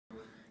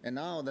And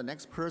now the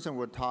next person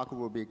will talk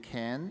will be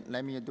Ken.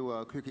 Let me do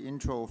a quick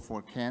intro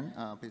for Ken.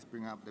 Please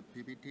bring up the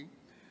PPT.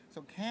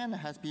 So Ken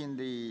has been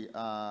the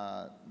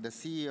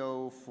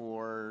CEO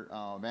for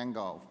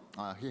VanGogh.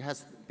 He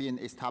has been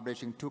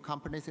establishing 2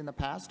 companies in the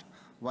past.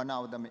 One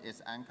of them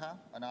is Anka.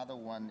 Another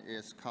one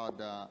is called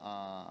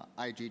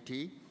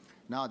IGT.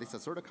 Now this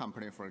is a 3rd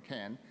company for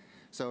Ken.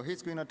 So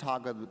he's going to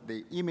talk about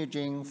the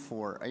imaging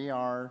for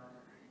AR.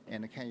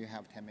 And Ken, you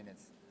have 10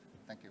 minutes.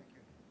 Thank you.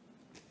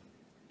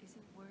 Is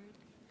it Word?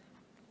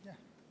 Yeah.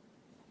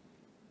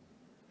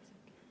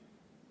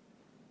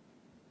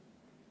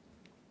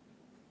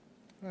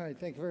 All right,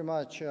 thank you very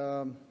much.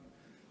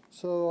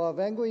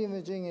 VanGogh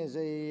Imaging is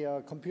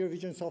a computer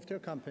vision software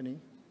company.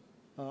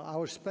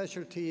 Our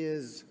specialty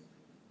is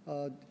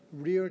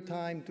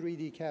real-time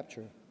 3D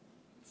capture.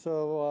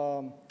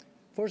 So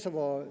first of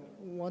all,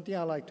 one thing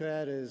I'd like to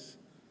add is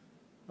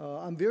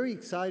I'm very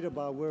excited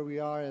about where we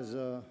are as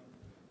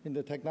in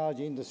the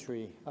technology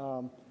industry.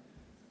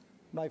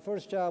 My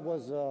first job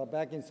was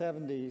back in the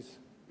 70s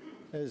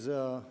as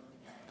a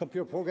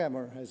computer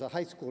programmer, as a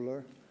high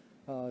schooler.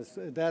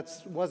 That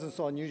wasn't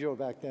so unusual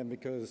back then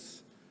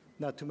because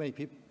not too many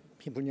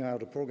people knew how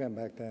to program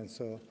back then.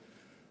 So,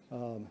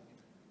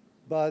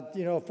 but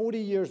 40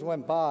 years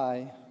went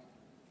by,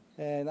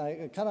 and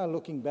I kind of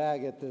looking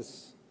back at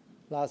this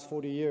last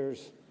 40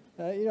 years,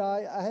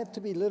 I had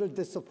to be a little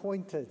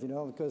disappointed,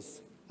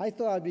 because I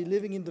thought I'd be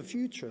living in the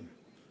future,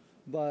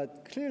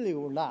 but clearly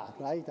we're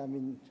not, right? I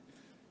mean,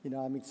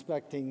 I'm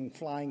expecting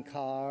flying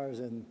cars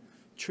and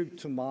trip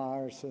to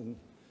Mars, and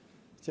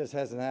it just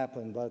hasn't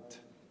happened. But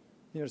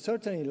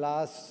certainly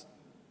last,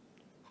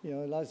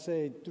 let's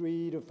say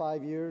 3 to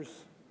 5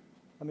 years,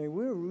 I mean,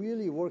 we're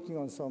really working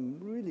on some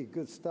really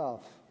good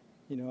stuff.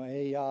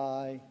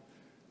 AI,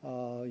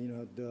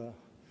 the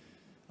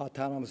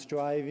autonomous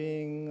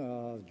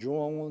driving,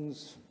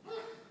 drones,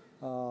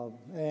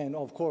 and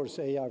of course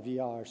AR,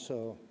 VR.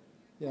 So,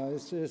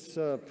 it's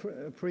a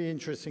pretty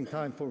interesting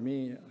time for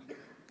me,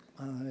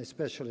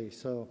 especially.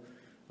 So,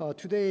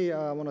 today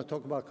I want to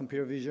talk about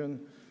computer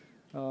vision,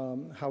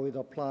 how it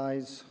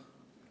applies.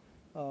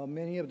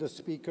 Many of the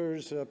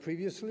speakers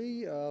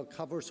previously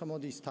covered some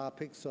of these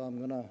topics, so I'm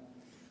going to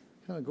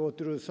kind of go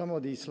through some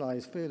of these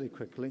slides fairly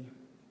quickly.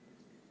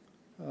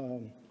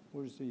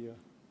 Where's the,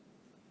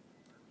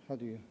 how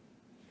do you?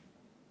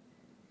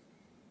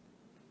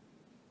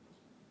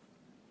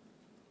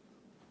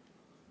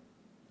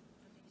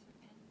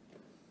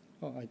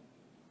 Oh, What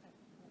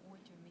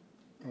do you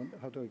mean?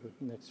 How do I go to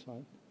the next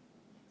slide?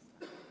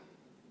 You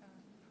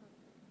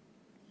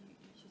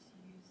just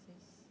use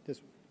this.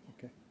 This,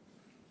 okay.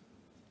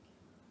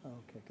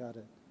 Okay, got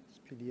it. It's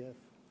PDF.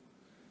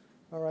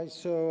 All right,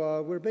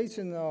 so we're based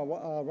in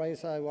right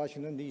outside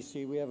Washington,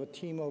 D.C. We have a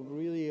team of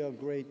really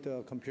great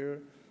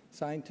computer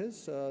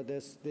scientists.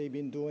 They've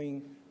been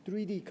doing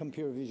 3D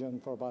computer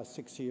vision for about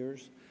 6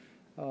 years.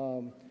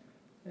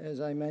 As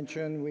I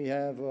mentioned, we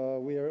have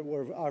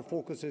our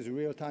focus is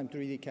real-time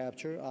 3D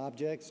capture,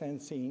 objects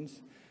and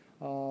scenes.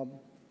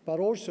 But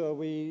also,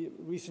 we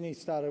recently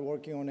started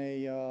working on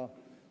a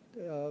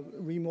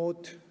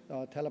remote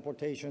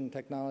teleportation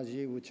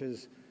technology, which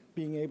is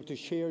being able to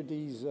share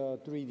these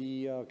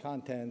 3D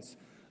contents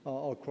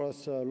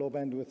across a low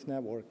bandwidth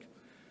network,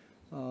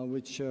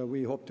 which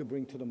we hope to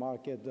bring to the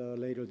market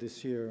later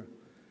this year.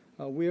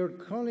 We are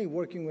currently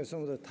working with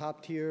some of the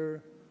top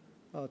tier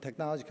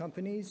technology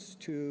companies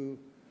to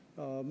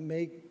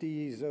make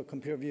these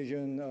computer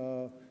vision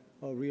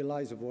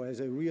realizable as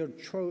a real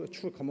true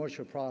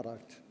commercial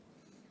product.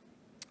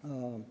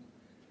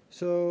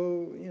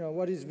 So,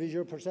 what is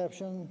visual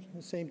perception?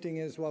 The same thing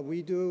as what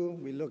we do.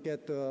 We look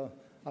at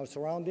our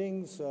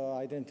surroundings,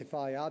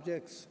 identify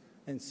objects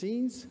and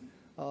scenes,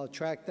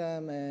 track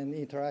them, and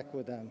interact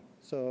with them.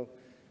 So,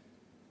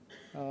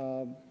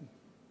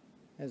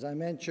 as I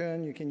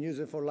mentioned, you can use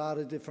it for a lot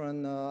of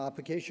different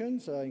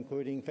applications,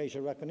 including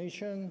facial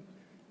recognition,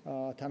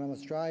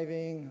 autonomous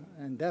driving,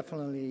 and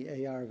definitely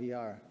AR,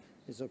 VR.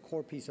 It's a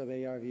core piece of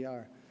AR,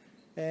 VR.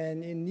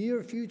 And in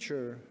near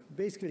future,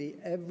 basically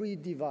every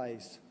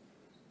device,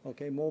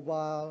 okay,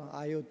 mobile,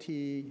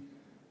 IoT,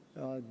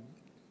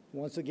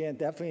 once again,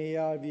 definitely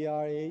AR,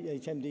 VR,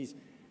 HMDs,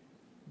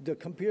 the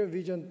computer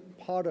vision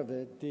part of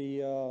it,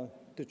 the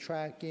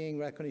tracking,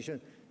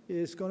 recognition,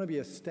 is going to be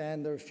a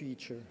standard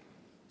feature.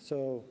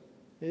 So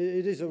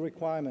it is a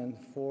requirement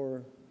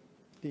for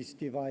these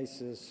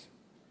devices.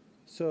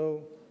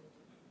 So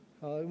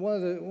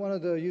one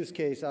of the use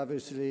cases,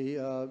 obviously,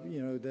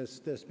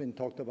 that's been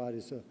talked about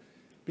is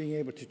being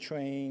able to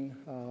train,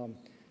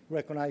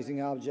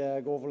 recognizing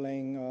object,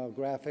 overlaying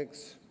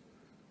graphics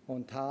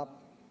on top,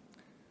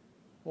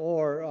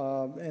 or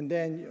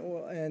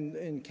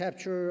and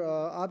capture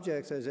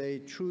objects as a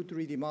true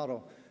 3D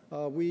model.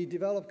 We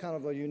developed kind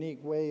of a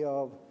unique way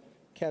of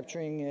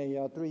capturing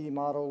a 3D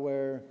model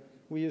where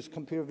we use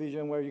computer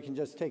vision, where you can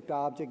just take the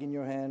object in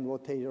your hand,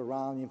 rotate it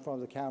around in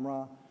front of the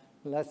camera.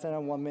 In less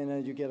than 1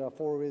 minute, you get a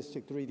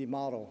photorealistic 3D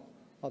model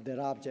of that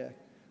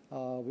object.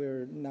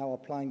 We're now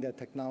applying that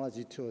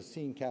technology to a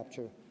scene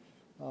capture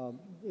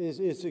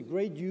is a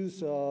great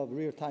use of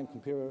real-time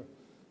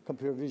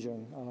computer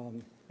vision.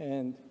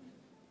 And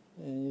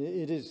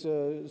it is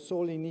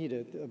sorely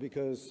needed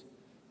because,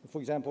 for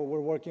example, we're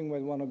working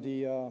with one of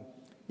the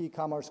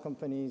e-commerce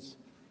companies.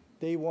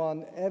 They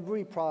want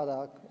every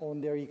product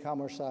on their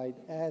e-commerce site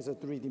as a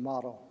 3D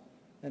model.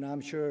 And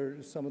I'm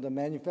sure some of the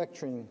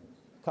manufacturing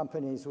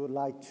companies would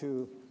like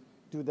to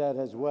do that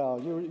as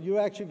well. You'll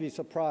actually be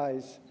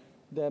surprised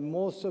that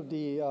most of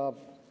the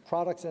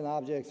products and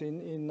objects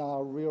in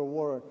our real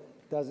world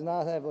does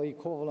not have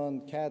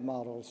equivalent CAD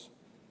models,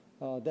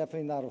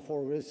 definitely not a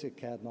photorealistic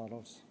CAD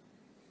models.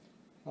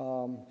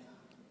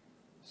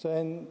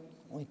 And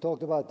we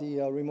talked about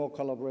the remote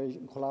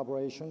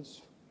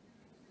collaborations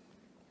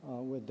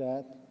with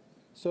that.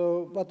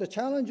 But the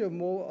challenge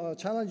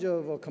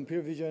of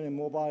computer vision and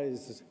mobile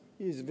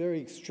is very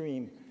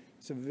extreme.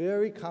 It's a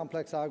very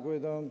complex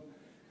algorithm,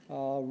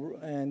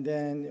 and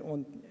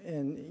then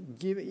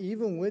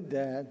even with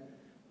that,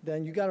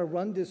 then you got to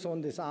run this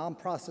on this ARM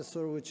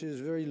processor, which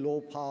is very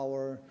low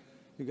power.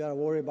 You got to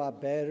worry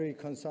about battery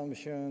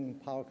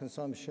consumption, power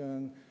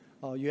consumption.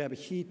 You have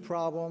heat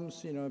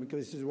problems,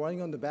 because it's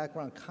running on the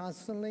background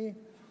constantly.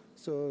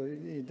 So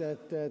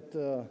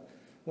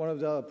one of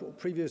the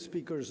previous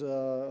speakers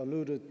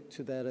alluded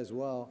to that as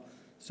well.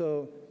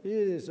 So it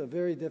is a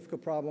very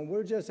difficult problem.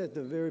 We're just at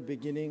the very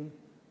beginning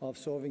of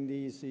solving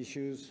these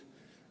issues.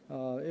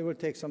 It will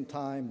take some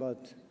time,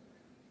 but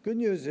good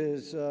news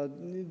is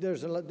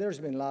there's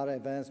been a lot of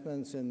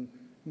advancements in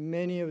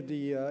many of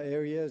the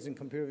areas in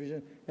computer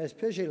vision,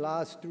 especially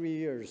last 3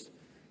 years.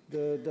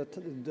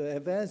 The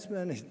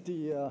advancement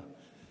in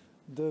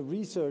the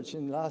research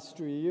in the last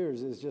 3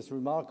 years is just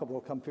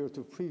remarkable compared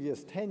to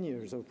previous 10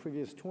 years or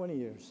previous 20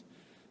 years.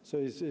 So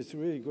it's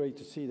really great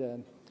to see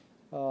that.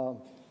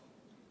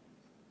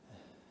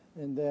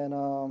 And then,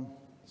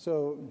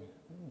 so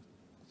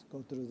let's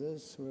go through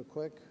this real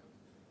quick.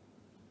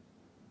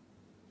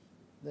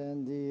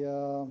 Then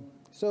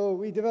so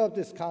we developed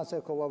this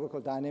concept called what we call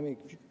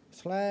dynamic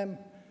SLAM.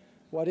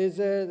 What is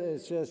it?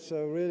 It's just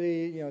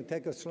really,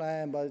 take a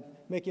SLAM,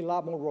 but make it a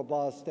lot more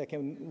robust that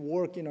can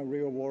work in a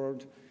real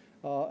world.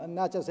 And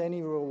not just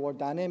any real world,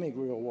 dynamic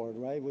real world,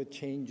 right? With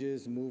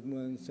changes,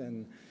 movements,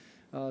 and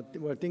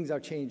where things are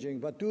changing,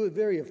 but do it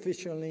very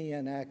efficiently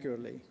and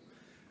accurately.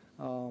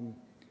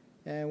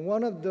 And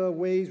one of the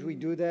ways we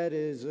do that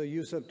is the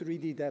use of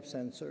 3D depth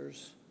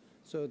sensors.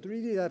 So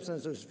 3D depth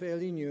sensors is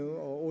fairly new,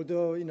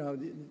 although,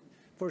 it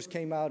first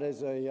came out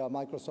as a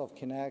Microsoft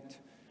Kinect.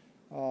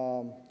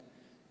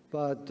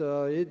 But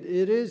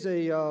it is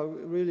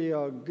really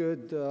a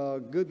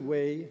good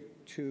way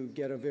to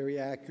get a very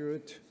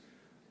accurate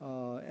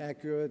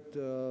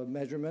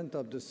measurement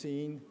of the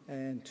scene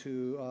and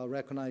to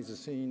recognize the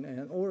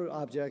scene or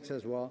objects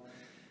as well.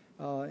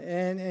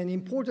 And an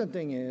important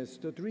thing is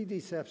the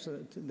 3D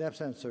depth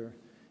sensor,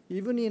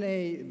 even in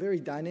a very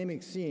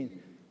dynamic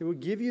scene, it will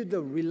give you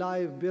the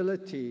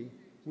reliability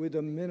with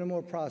the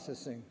minimal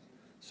processing.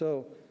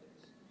 So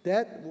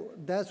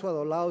that's what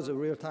allows a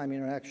real-time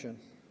interaction.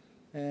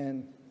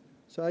 And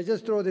so I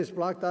just throw this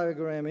block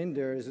diagram in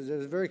there. It's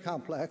very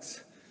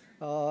complex,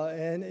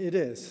 and it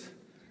is.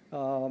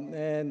 But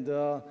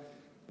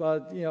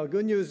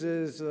good news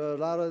is a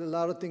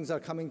lot of things are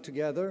coming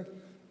together.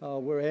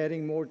 We're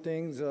adding more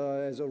things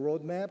as a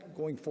roadmap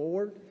going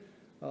forward.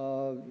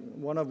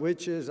 One of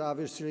which is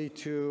obviously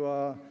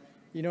to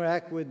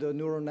interact with the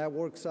neural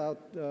networks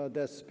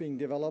that's being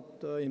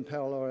developed in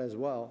parallel as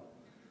well.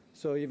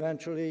 So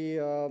eventually,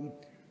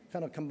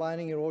 kind of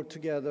combining it all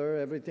together,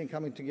 everything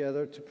coming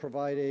together to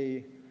provide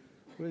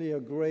really a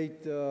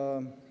great,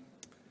 the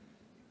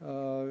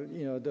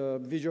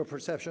visual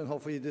perception.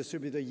 Hopefully this will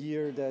be the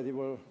year that it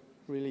will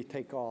really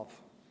take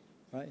off,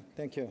 right?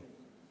 Thank you.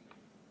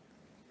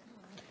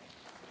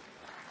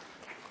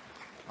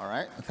 All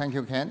right, thank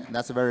you, Ken.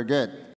 That's very good.